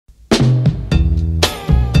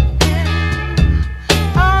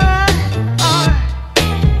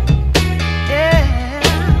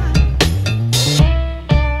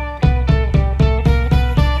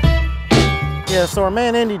So our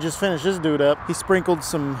man Indy just finished his dude up. He sprinkled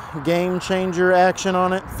some Game Changer action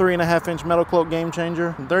on it. 3.5-inch metal cloak Game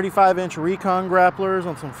Changer. 35-inch Recon grapplers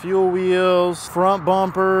on some fuel wheels. Front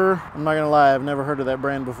bumper. I'm not gonna lie, I've never heard of that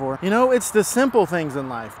brand before. You know, it's the simple things in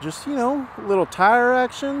life. Just, you know, little tire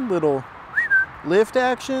action, little lift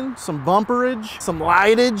action, some bumperage, some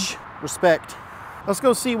lightage. Respect. Let's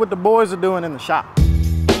go see what the boys are doing in the shop.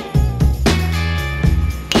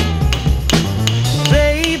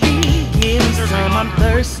 Baby, give me some, I'm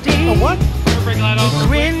thirsty. Oh, what? He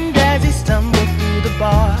grinned as he stumbled through the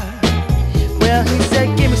bar. Well, he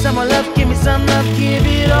said, give me some more love, give me some love, give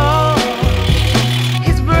it all.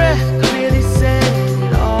 His breath really said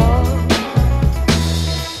it all.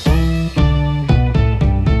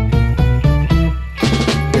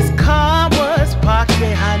 His car was parked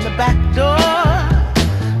behind the back door.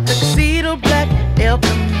 Tuxedo black, El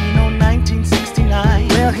Camino 1969.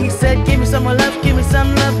 Well, he said, give me some more love, give me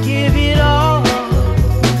some love, give it all.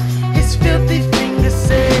 His filthy fingers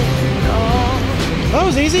said it all. That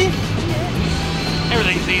was easy.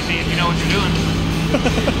 Everything's easy if you know what you're doing.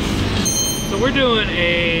 So we're doing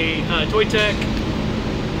a Toy Tech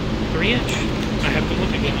 3-inch. I have to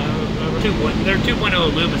look again. They're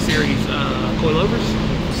 2.0 Luma series coilovers.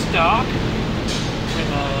 Stock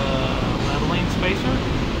with a leveling spacer.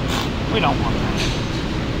 We don't want that.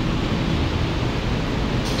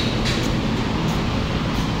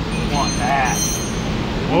 We want that.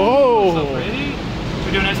 Whoa. So pretty.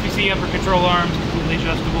 We're doing SPC upper control arms, completely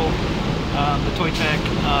adjustable. The Toy Tech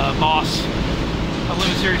Boss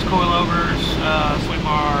Luma series coilovers, swing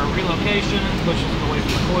bar relocation, pushes it away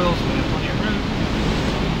from the coils, so we have plenty of room.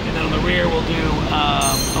 And then on the rear we'll do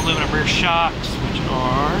aluminum rear shocks, which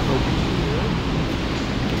are open here.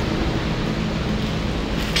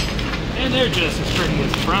 And they're just as pretty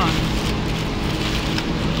as the front.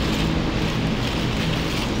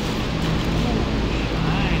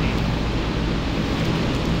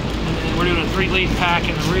 We're doing a 3-lead pack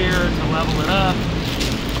in the rear to level it up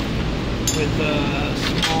with a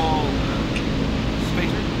small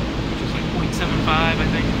spacer, which is like 0.75, I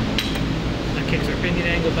think. That kicks our pinion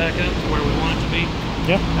angle back up to where we want it to be.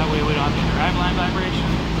 Yeah. That way we don't have any driveline vibration.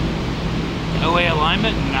 OA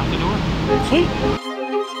alignment and out the door. Sweet.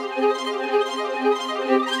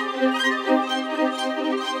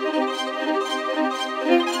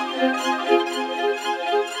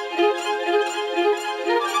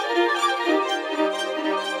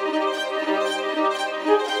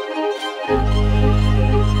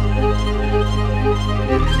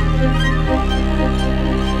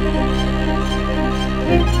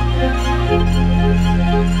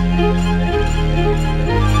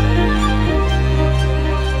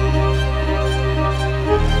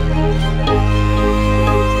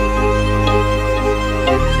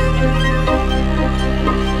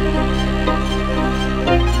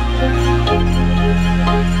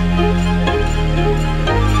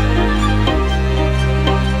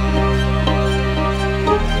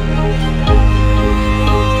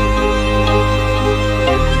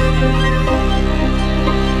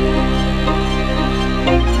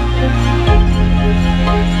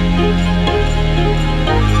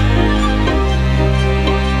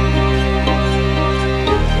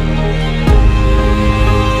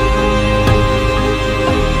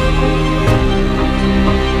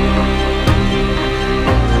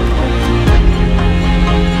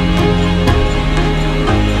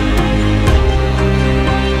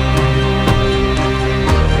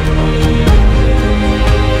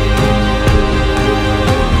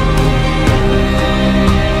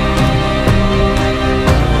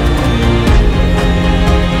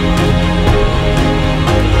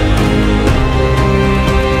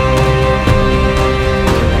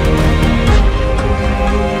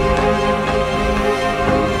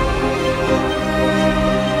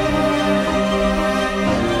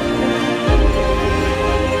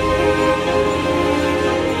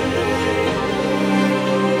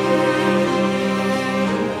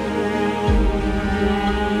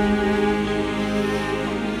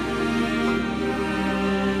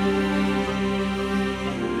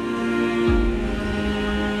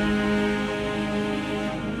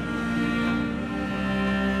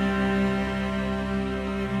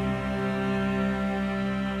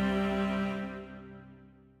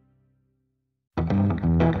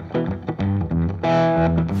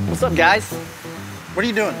 What's up, guys? What are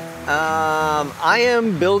you doing? I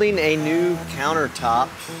am building a new countertop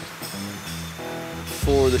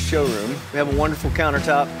for the showroom. We have a wonderful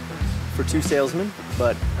countertop for 2 salesmen,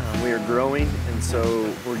 but we are growing, and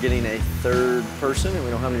so we're getting a 3rd person, and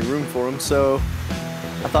we don't have any room for them. So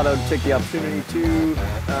I thought I would take the opportunity to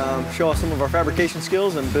show off some of our fabrication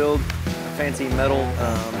skills and build fancy metal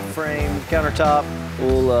frame countertop.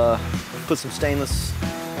 We'll put some stainless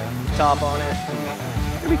top on it.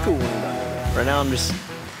 It'll be cool when we're done. Right now I'm just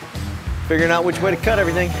figuring out which way to cut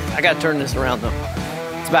everything. I gotta turn this around though.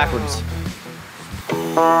 It's backwards.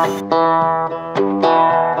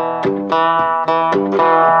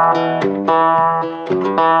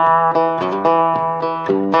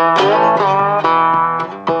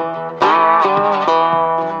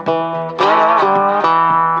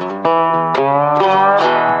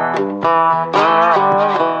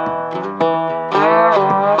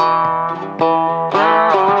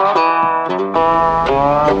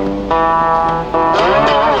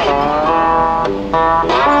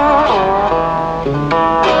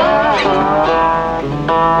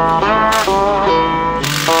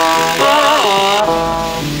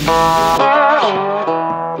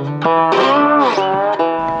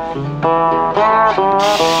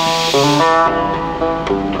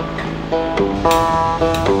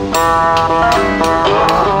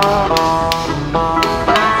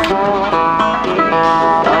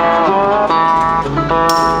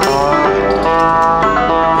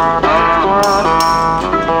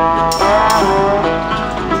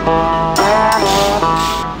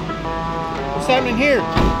 What's happening here?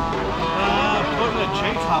 Putting a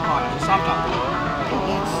J top on it, a soft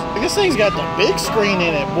top. This thing's got the big screen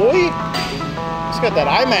in it, boy. It's got that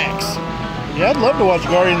IMAX. Yeah, I'd love to watch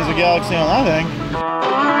Guardians of the Galaxy on that thing.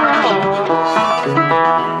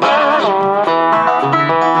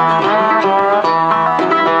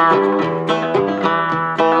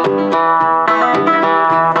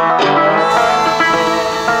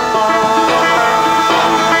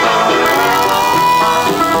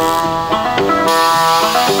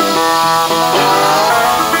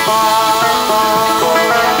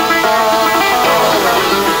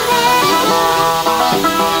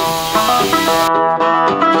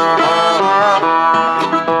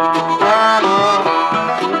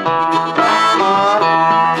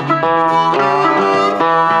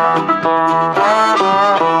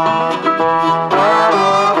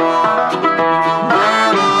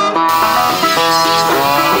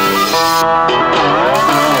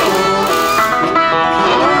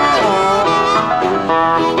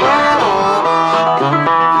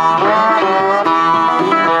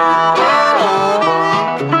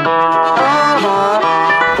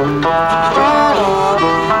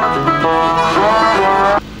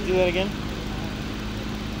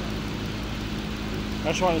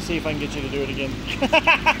 I just wanted to see if I can get you to do it again.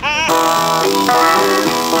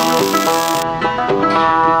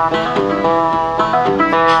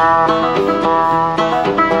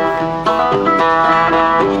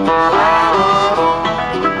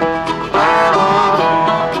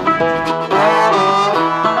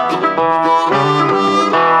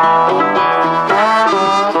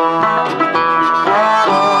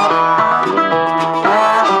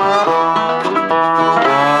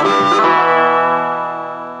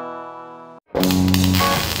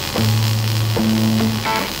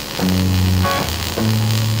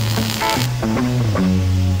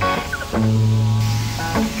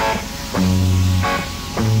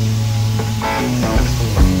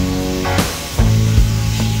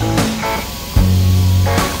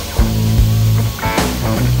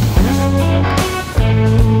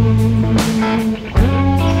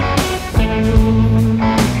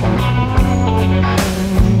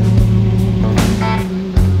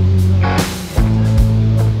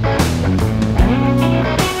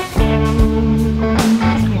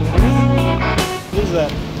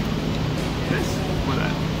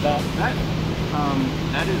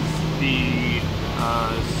 That is the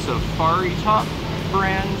Safari Top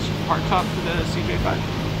brand hardtop for the CJ5.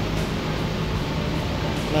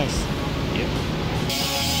 Nice. Yep.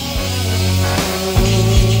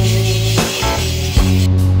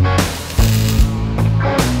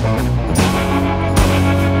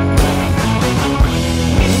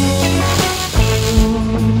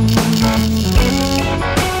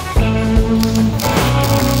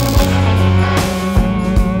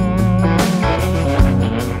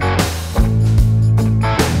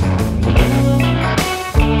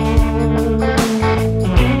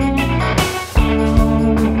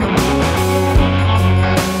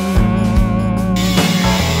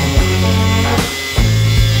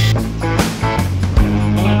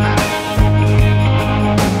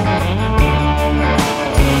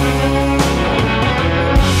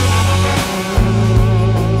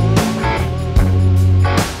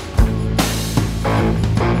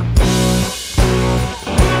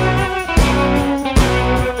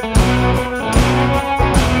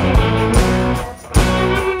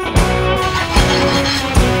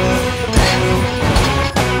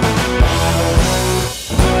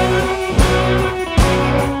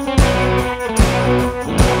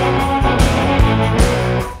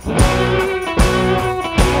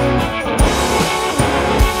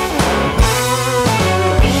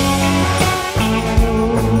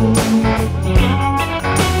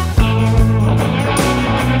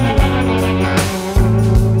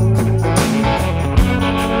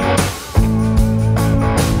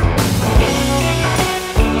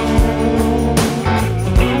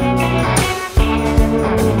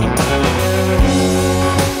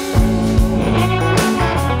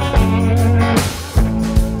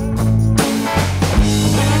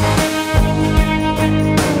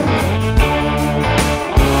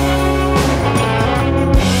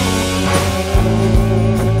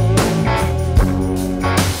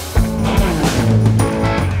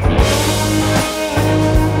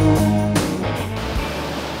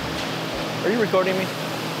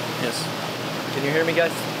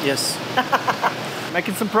 Yes.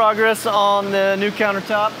 Making some progress on the new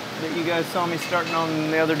countertop that you guys saw me starting on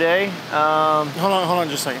the other day. Hold on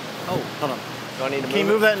just a second. Oh, Hold on. do I need to move Can you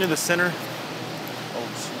move that into the center?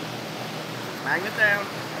 Magnet down.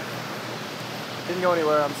 Didn't go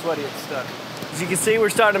anywhere, I'm sweaty, it's stuck. As you can see, we're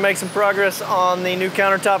starting to make some progress on the new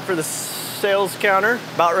countertop for the sales counter.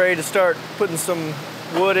 About ready to start putting some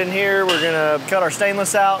wood in here. We're gonna cut our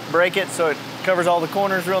stainless out, break it so it covers all the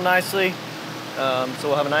corners real nicely. So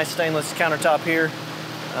we'll have a nice stainless countertop here.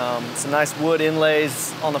 Some nice wood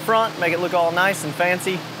inlays on the front, make it look all nice and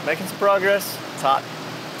fancy. Making some progress. It's hot.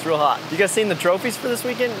 It's real hot. You guys seen the trophies for this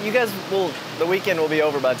weekend? You guys will, the weekend will be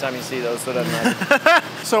over by the time you see those, so it doesn't matter.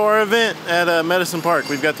 So our event at Medicine Park,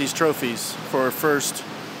 we've got these trophies for first,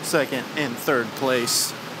 second, and third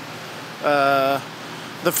place.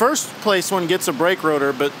 The first place one gets a brake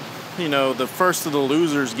rotor, but you know, the first of the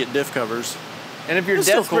losers get diff covers. And if you're It's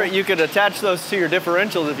still desperate, cool. you could attach those to your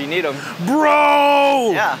differentials if you need them. Bro!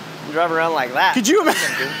 Yeah, you drive around like that. Could you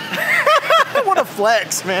imagine? What a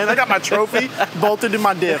flex, man. I got my trophy bolted to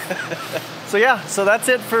my diff. So yeah, so that's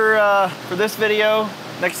it for this video.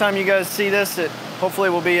 Next time you guys see this, it hopefully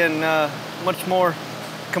will be in much more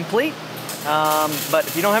complete. But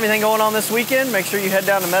if you don't have anything going on this weekend, make sure you head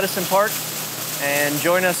down to Medicine Park and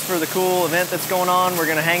join us for the cool event that's going on. We're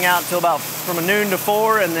gonna hang out till about from noon to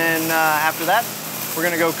 4, and then after that, we're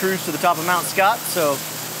gonna go cruise to the top of Mount Scott. So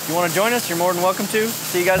if you wanna join us, you're more than welcome to.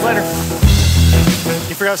 See you guys later.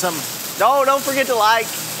 You forgot something. Oh, don't forget to like,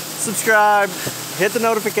 subscribe, hit the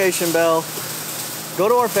notification bell, go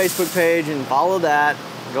to our Facebook page and follow that,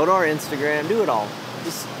 go to our Instagram, do it all.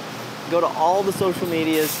 Just go to all the social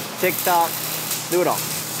medias, TikTok, do it all.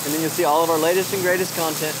 And then you'll see all of our latest and greatest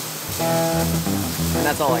content. And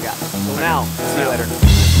that's all I got. So now, see you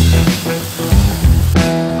later.